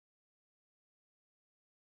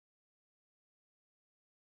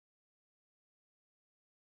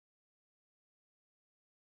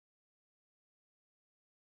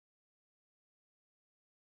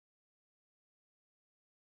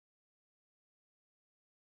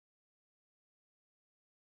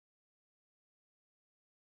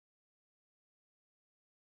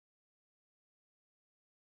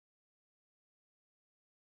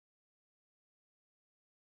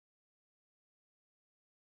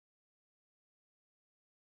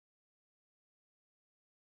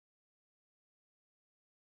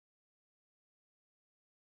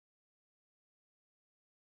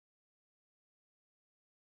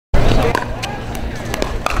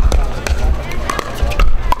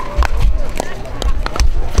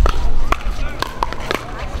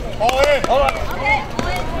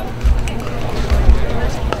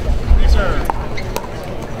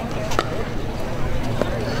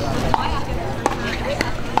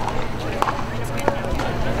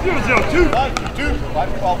0-0-2. 5-2.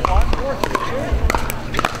 5-12-1.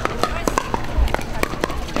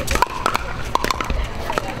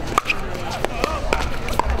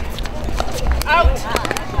 Out.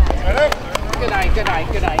 Good eye, good eye,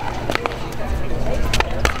 good eye.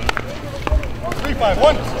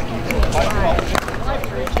 3-5-1. 5-12.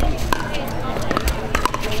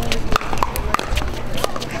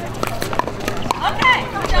 Okay.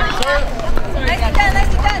 Nicely done,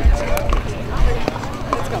 nicely done.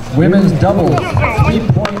 Women's doubles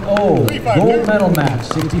 3.0 gold medal match,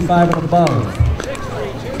 65 and above.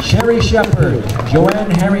 Sherry Shepard,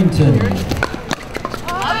 Joanne Harrington,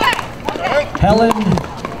 Helen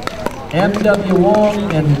M.W.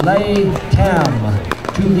 Wong, and Lei Tam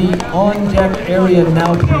to the on-deck area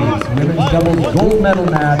now, please. Women's doubles gold medal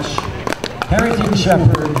match, Harrington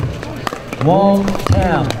Shepard, Wong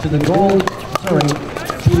Tam to the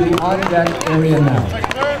to the on-deck area now.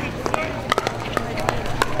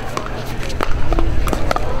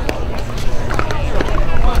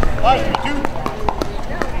 5-2.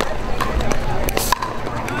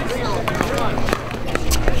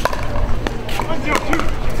 1-0-2.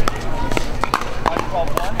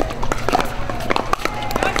 5-12-1.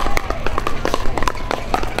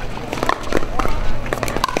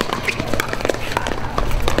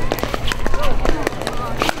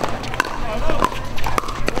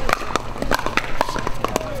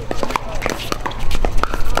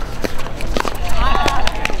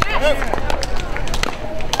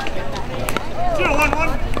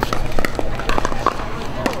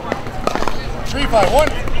 3-5-1.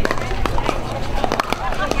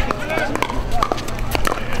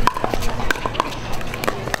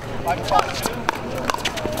 5-5-2.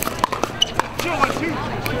 0-1-2.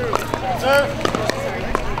 Serve.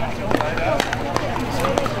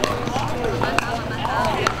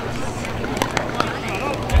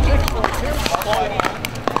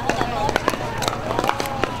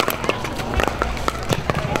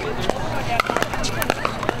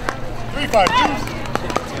 3-5-2.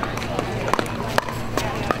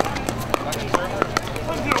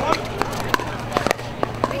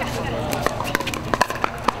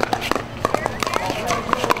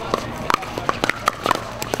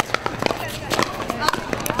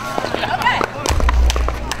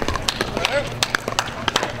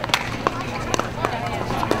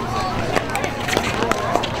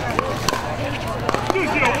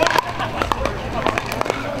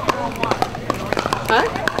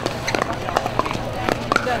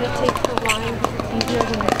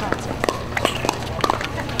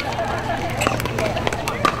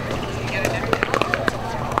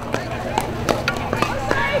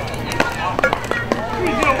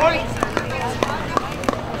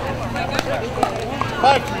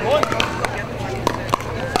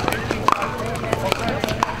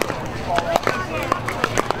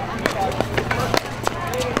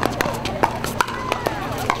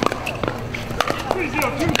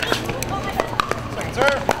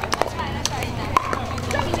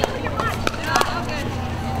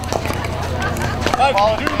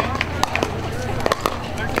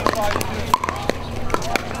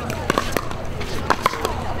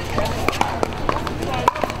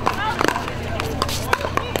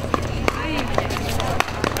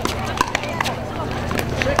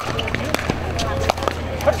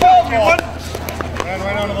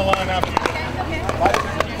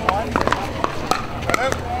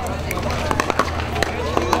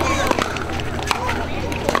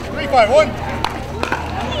 3-5-1.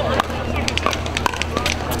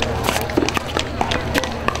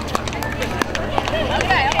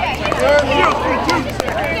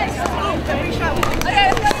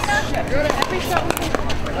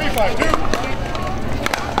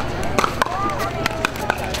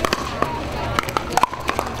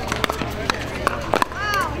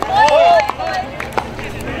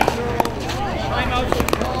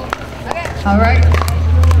 All right.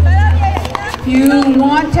 If you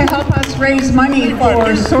want to help us raise money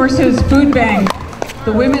for Sources Food Bank,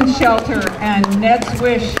 the Women's Shelter, and Ned's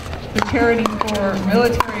Wish, the charity for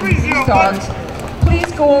military peace dogs,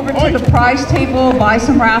 please go over to the prize table, buy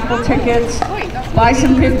some raffle tickets, buy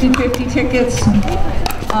some 50-50 tickets.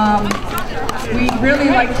 We'd really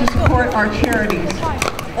like to support our charities.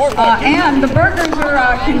 And the burgers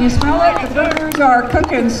are, can you smell it? The burgers are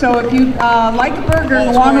cooking, so if you like a burger,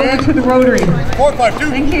 go on over to the Rotary. 4-5-2.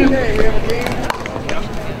 Thank you.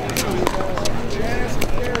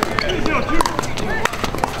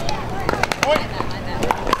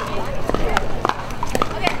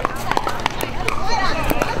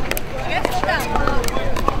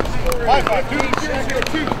 5-5-2.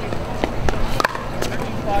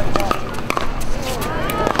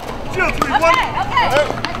 0-3-1.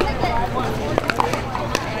 Okay.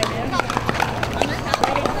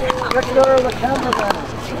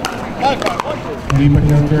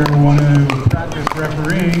 Anybody out there want to practice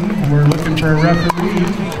refereeing? We're looking for a referee.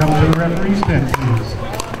 Come to the referee's tent, please.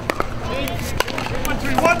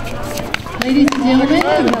 Ladies and gentlemen, you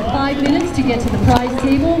have 5 minutes to get to the prize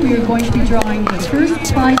table. We are going to be drawing the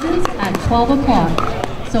first prizes at 12 o'clock.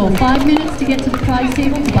 So 5 minutes to get to the prize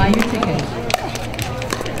table to buy your ticket.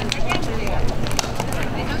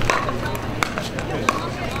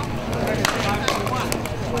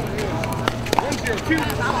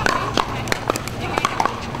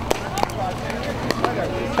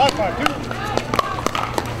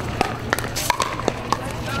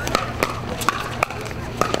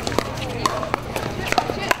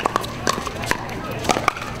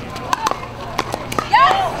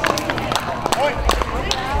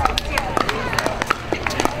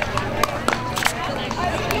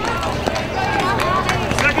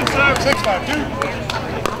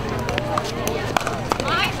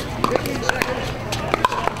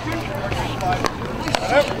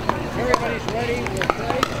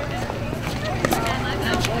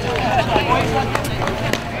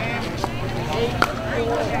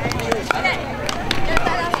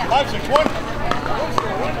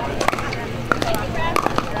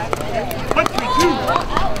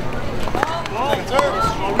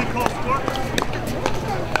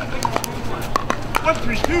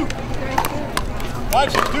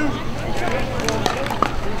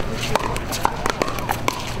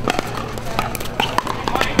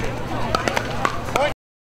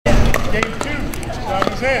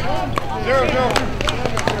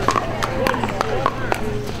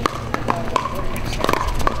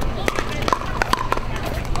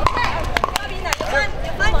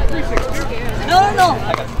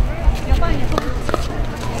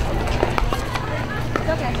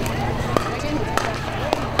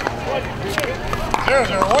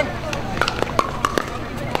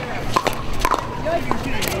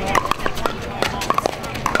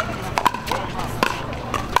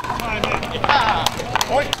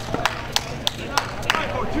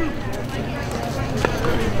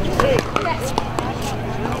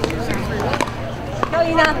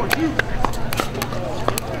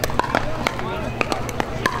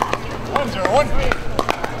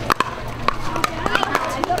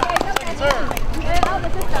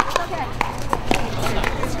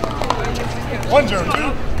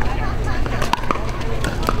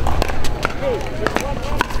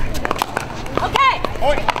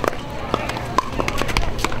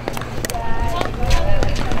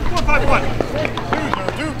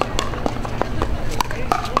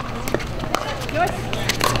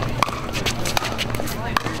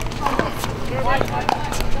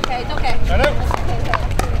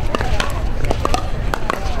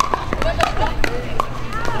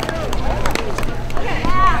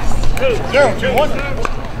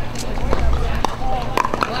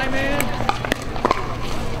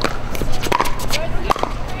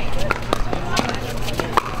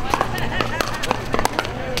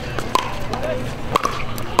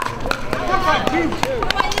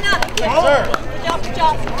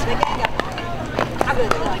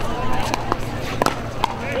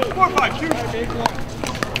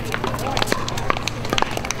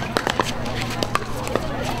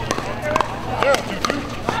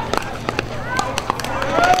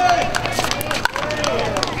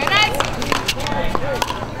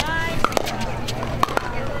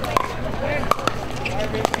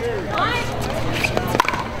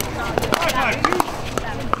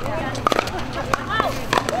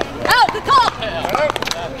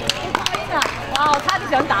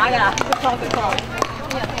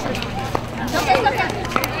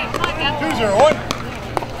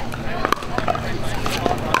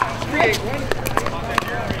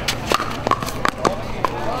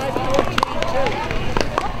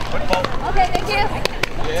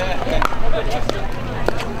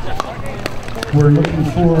 We're looking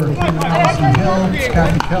for Allison Hill,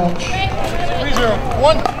 Kathy Kelch,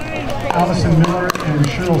 Allison Miller, and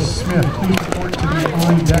Cheryl Smith. Please report to the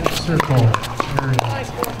on-deck circle area.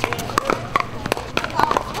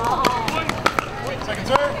 Second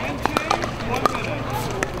serve.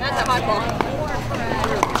 That's a hard ball.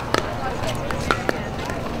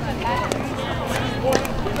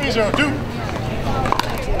 3-0-2.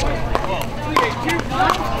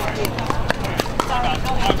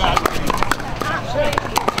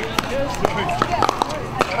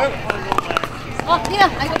 Oh, yeah,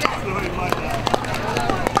 I got it.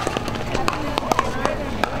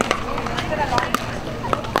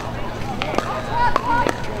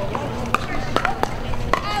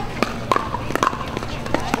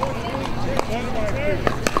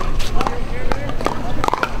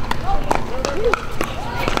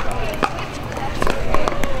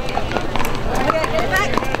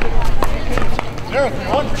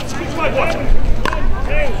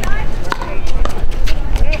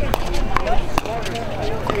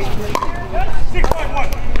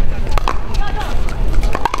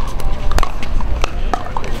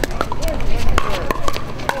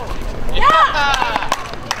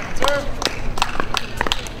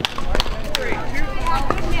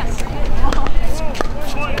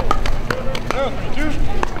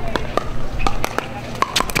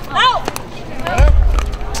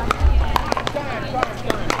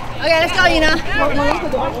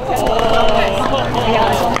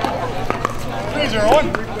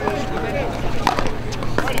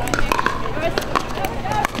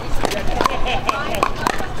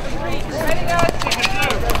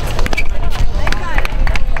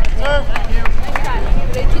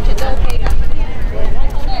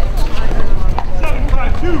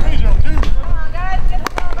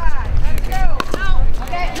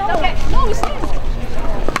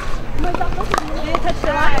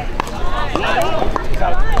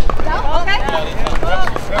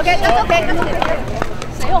 We're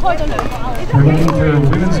looking for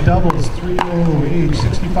women's doubles, 3-0 age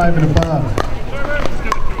 65 and above.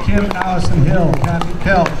 Kim Allison Hill, Kathy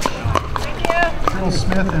Kelch, Cheryl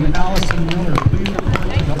Smith, and Allison Miller. Please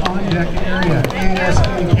report to the on-deck area,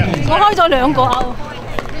 ASAP. 我開咗兩個 out。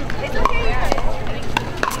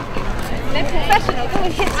你 professional 都會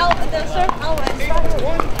hit out the serve out and start.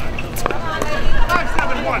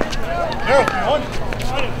 5-7-1. Here, 1.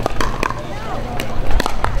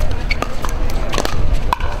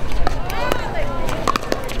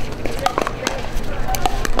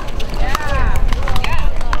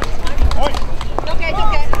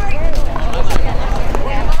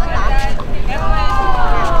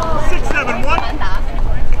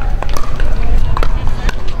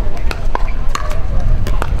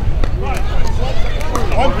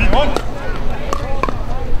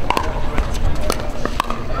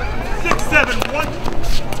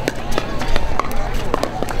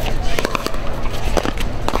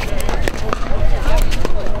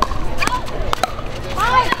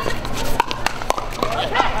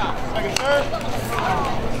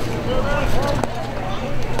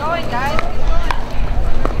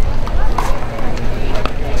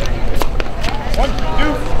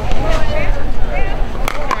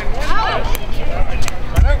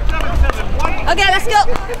 Okay, let's go.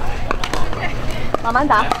 慢慢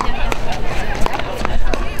打。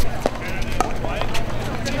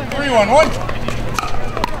3-1-1.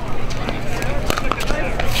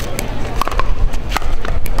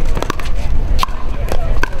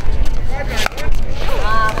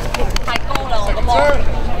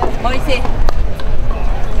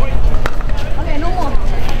 Okay, no more.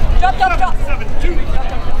 Drop. 7-2.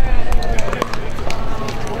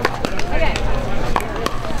 Okay.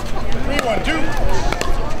 3-1-2.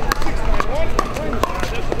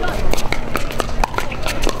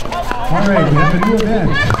 All right, we have a new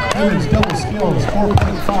event. Women's double skills,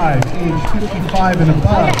 4.5, age 55 and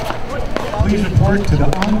above. Please report to the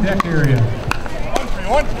on-deck area.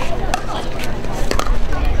 1-3-1.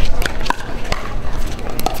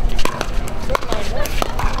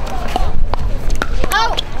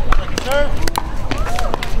 Out. Serve.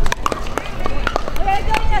 Okay,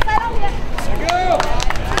 go in the side over here.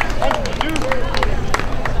 1-2.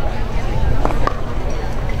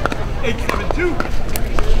 8-7-2.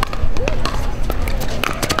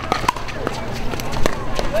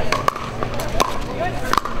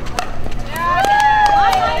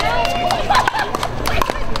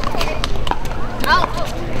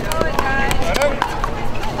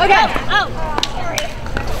 Okay, out.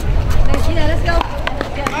 Yeena, let's go.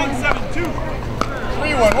 9-7-2.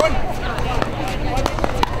 3-1-1.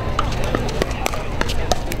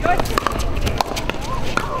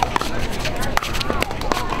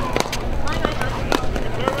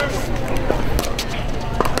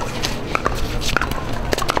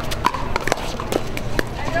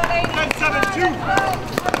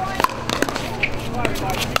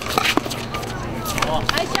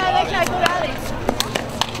 Nice try, good rally.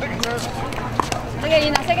 Okay,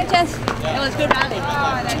 Yeena, second chance. That was good rally.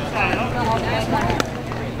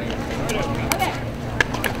 Okay.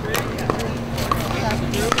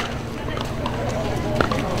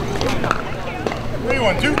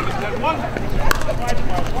 3-1-2.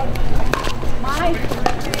 Mine.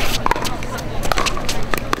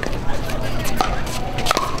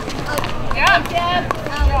 Yeah.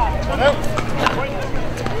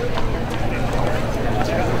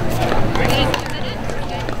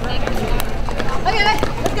 Okay,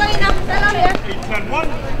 let's go in now. Stand out here. 8-10-1.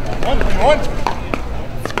 1-3-1.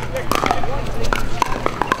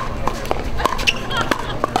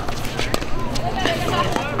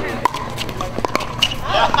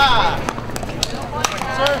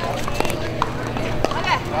 Sir.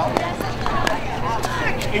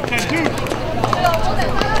 8-10-2.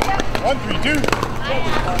 1-3-2.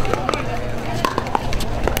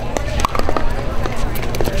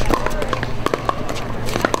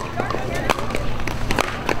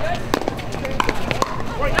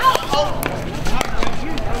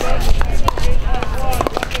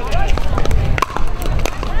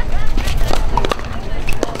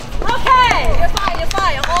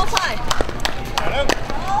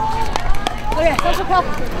 Okay, social cup.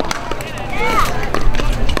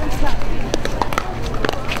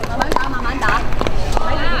慢慢打。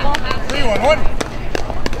 3-1-1.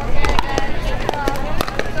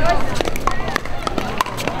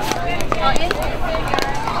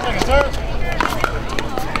 Second serve.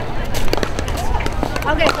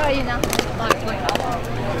 Okay, sorry, Yeena.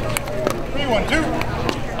 3-1-2.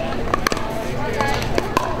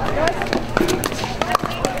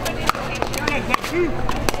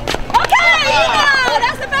 Okay, Yeena,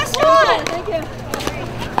 that's the best. Last one. Thank you.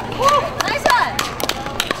 Woo, nice one.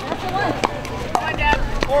 That's the one.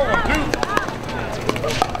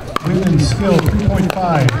 4-1-2. Women's skill 3.5,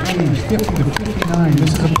 age 50 to 59.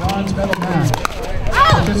 This is a bronze medal match.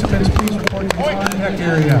 Participants, please report to the on-deck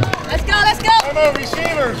area. Let's go, let's go. Timeout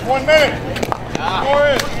receivers, 1 minute. Score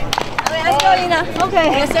is. Okay, let's go, Yeena.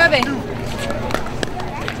 Okay. You're serving.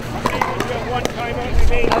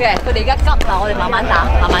 Okay, 佢哋而家急啦，我哋慢慢打，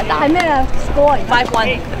慢慢打。係咩啊 ？Score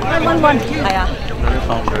 5-1。5-1-1。係啊。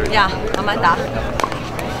呀，慢慢打。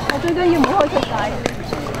我最緊要唔好開出界。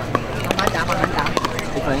慢慢打，慢慢打。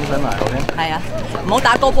係啊，唔好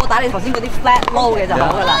打高波，打你頭先嗰啲 flat low 嘅就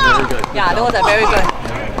好㗎啦。呀，呢個就 very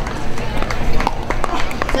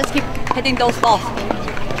good。Just keep hitting those balls.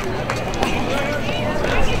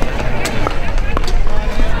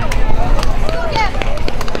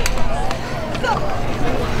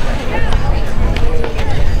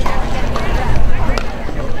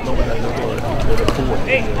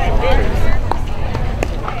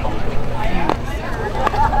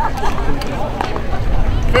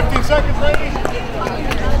 Seconds, ladies.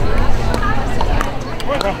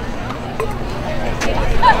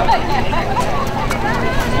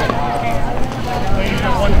 Ladies, you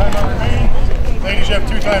have 1 timeout remaining. Ladies, you have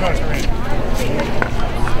 2 timeouts remaining.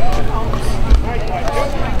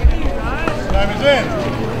 Time is in.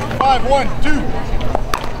 5-1-2.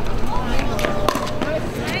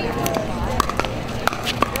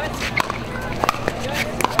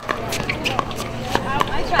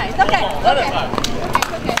 Nice try. It's okay. Let it.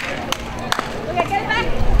 Okay, get it back.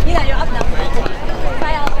 Yeena, you're up now.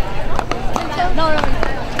 Try out. No.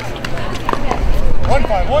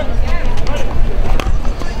 1-5-1.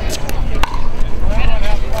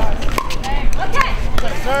 Okay.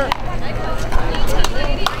 Yes, sir.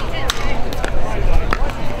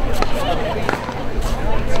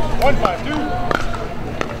 1-5-2.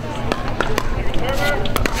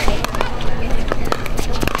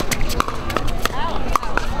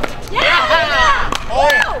 Yeah! All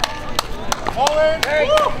in. All in.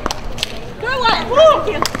 Good one. Thank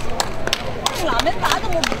you. 男人打都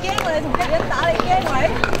冇唔驚喎，你同女人打你驚咪？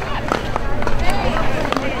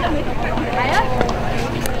係啊。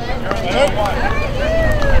Hello.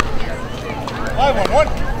 5-1-1.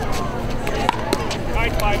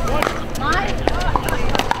 5-5-1.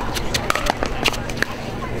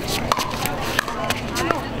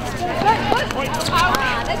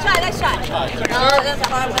 Let's try. No, that's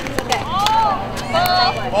fine. It's okay.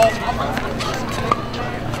 Ball.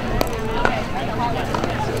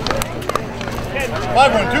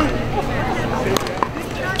 5-1-2.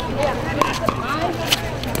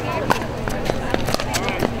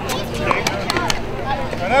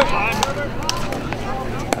 Right out.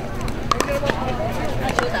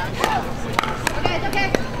 Okay, it's okay.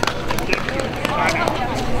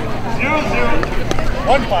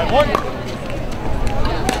 1-5-1.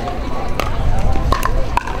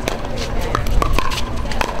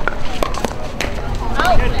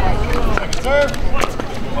 Second serve.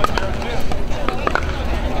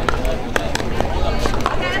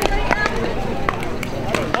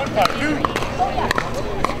 1-5-2.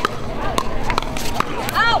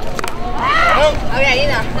 Out. Okay,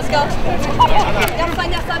 Yeena, let's go. 1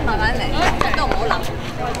分1分，慢慢嚟，都唔好諗。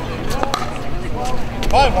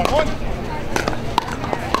 5-1-1.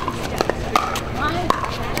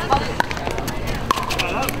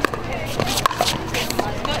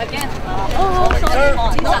 Again. Oh, sorry. No,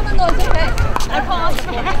 it's okay. I paused.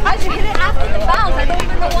 I should hit it after the bounce. I don't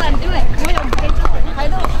even know what I'm doing. I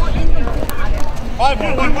don't know what in the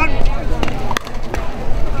 5-1-1.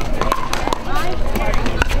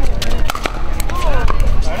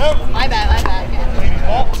 Right out. My bad. Ladies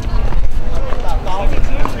ball.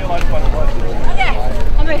 Okay.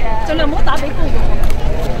 係咪盡量唔好打俾高嘅喎？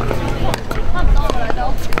差唔多㗎啦都。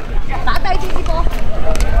打低啲波。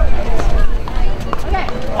Okay.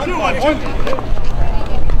 1-1-1.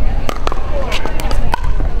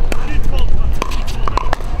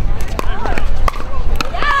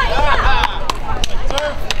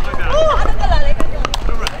 Serve. 打得㗎啦，你繼續。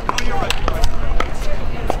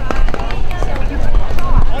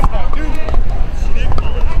 1-5-2.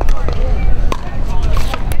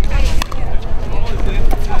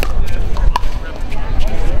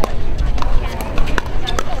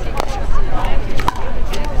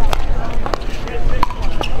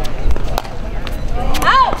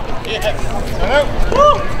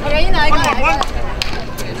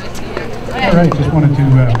 All right, just wanted to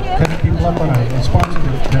catch people up on a sponsor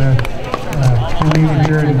that donated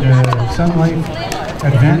here in Sun Life,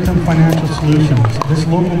 Advantum Financial Solutions. This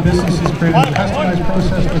local business has created a customized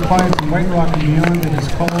process for clients in White Rock and beyond. It is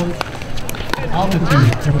called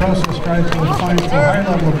altitude. The process strives to define a high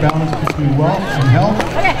level of balance between wealth and health.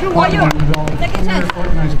 Want to develop a clear,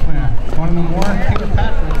 organized plan. Want to know more? Peter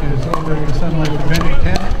Patrick is over at the Sunlight Preventive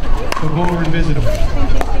tent, so go over and visit him.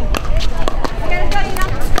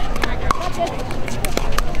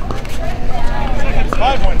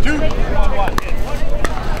 5-1-2.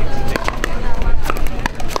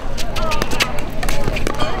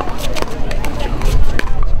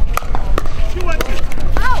 2-1-2.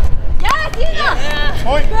 Oh, yes, Yeena.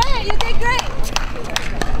 Point. Great, you did great.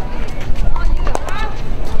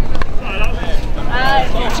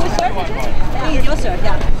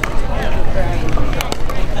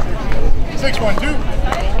 6-1-2.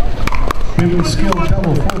 Women's skill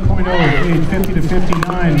double 4.0, age 50 to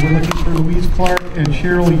 59. We're looking for Louise Clark and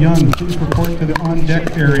Cheryl Young. Please report to the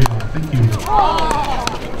on-deck area. Thank you. Oh.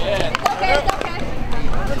 It's okay, it's okay.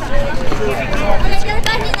 Okay, get it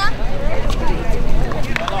back, Yeena.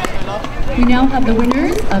 We now have the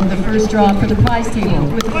winners of the first draw for the prize table.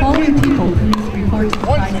 With the following people, please report to the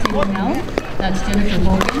prize table now. That's Jennifer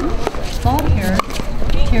Hogan, Bob Harris,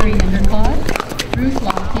 Terry Endicott, Bruce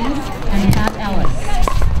Lockheed, and Pat Ellis.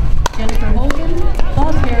 Jennifer Hogan,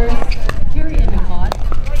 Bob Harris, Terry Endicott,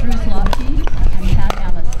 Bruce Lockheed, and Pat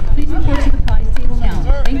Ellis. Please report to the prize table now.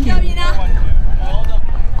 Thank you.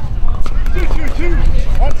 2-2-2.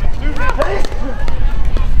 1-2.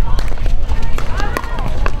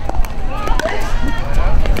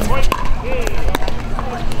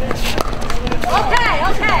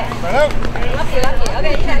 Okay. Rainout. Lucky.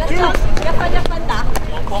 Okay, Yeena, let's go. 1分打。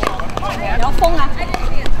有風啊！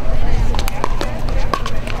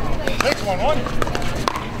 6-1-1.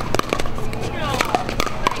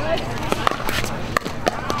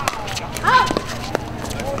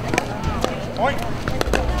 Point.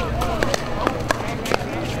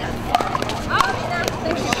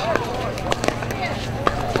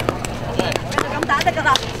咁打得㗎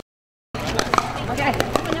啦。OK，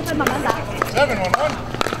 1分慢慢打。 7-1-1.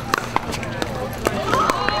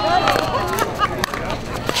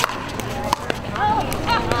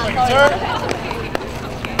 Third.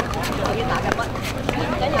 我要打緊乜？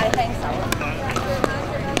緊要係輕手。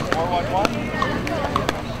 4-1-1.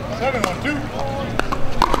 7-1-2.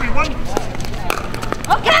 3-1.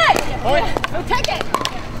 Okay. Point. We'll take it.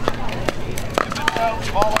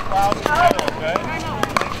 Ball around the middle, okay?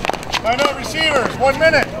 Rainout receivers, 1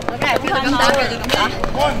 minute. Okay，繼續咁打，繼續咁打。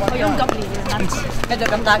我用咁練緊，繼續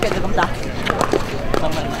咁打，繼續咁打。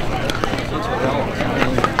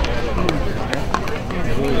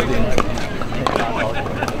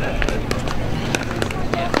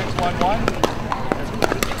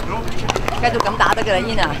 繼續咁打得㗎啦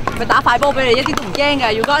 ，Yeena， 佢打快波俾你，一啲都唔驚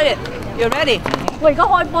嘅。You got it, you ready？ 我而家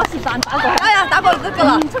開波是但打過，哎呀，打過就得㗎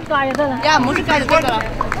啦，唔出界就得啦。呀，唔好出界就得㗎啦。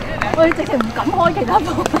我直情唔敢開其他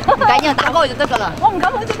波，唔緊要，打過就得㗎啦。我唔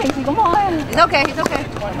敢好似平時咁開。It's okay, it's okay.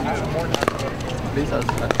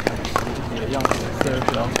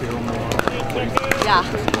 Yeah,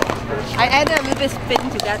 I added a little bit spin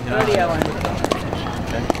to that earlier one.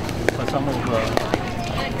 For some of the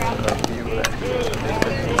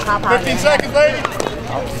 15 seconds, lady.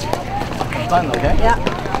 fun, okay? Yeah.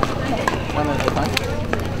 One at a time.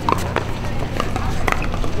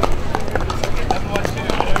 Everyone's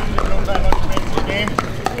sitting there, no timeouts remaining in the game.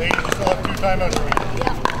 Ladies, you still have 2 timeouts remaining. Time's in.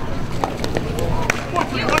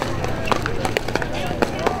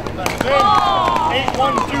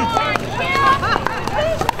 8-1-2.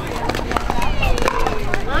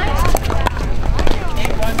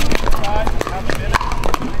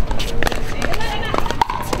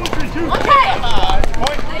 Okay.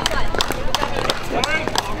 Point.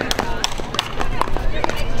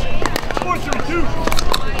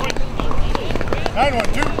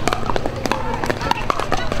 9-1-2.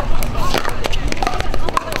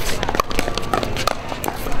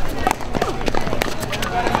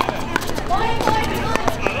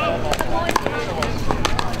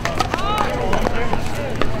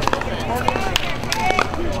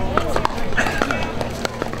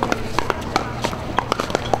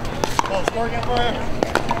 Well, score again for you.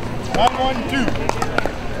 9-1-2.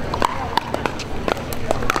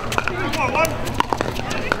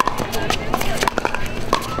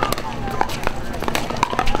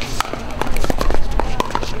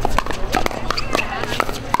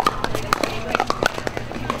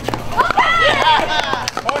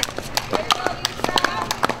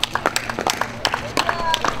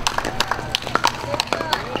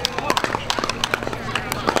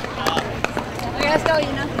 Okay, let's go,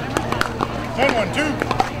 Yeena. 10-1-2.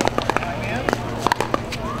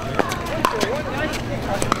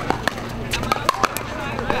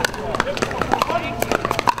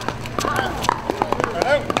 Right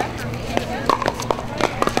out.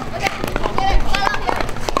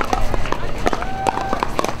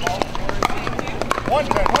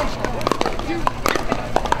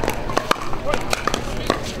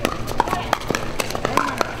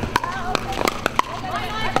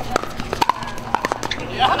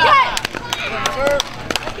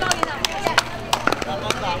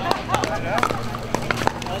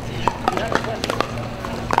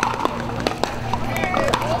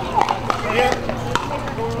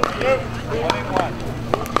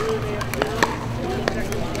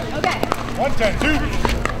 1-10-2.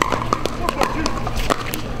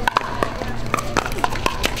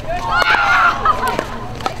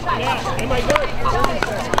 Am I good?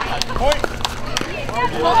 Point.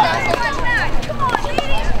 Come on,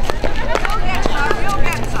 ladies. You'll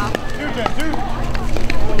get some. 2-10-2.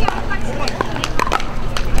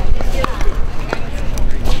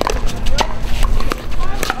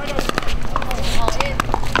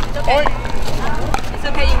 Point. It's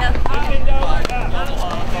okay, Yeena.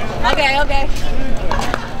 Okay.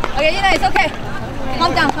 Okay, Yeena, it's okay.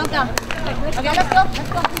 Calm down. Okay, let's go.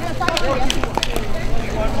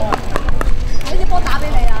 呢啲波打俾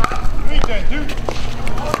你啊！ 3-10-2.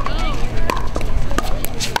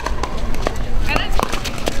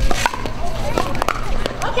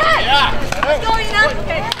 Okay. Let's go, Yeena.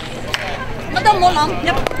 Okay. 乜都唔好諗，一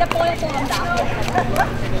波咁打。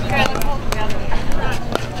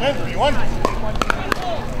 10-3-1.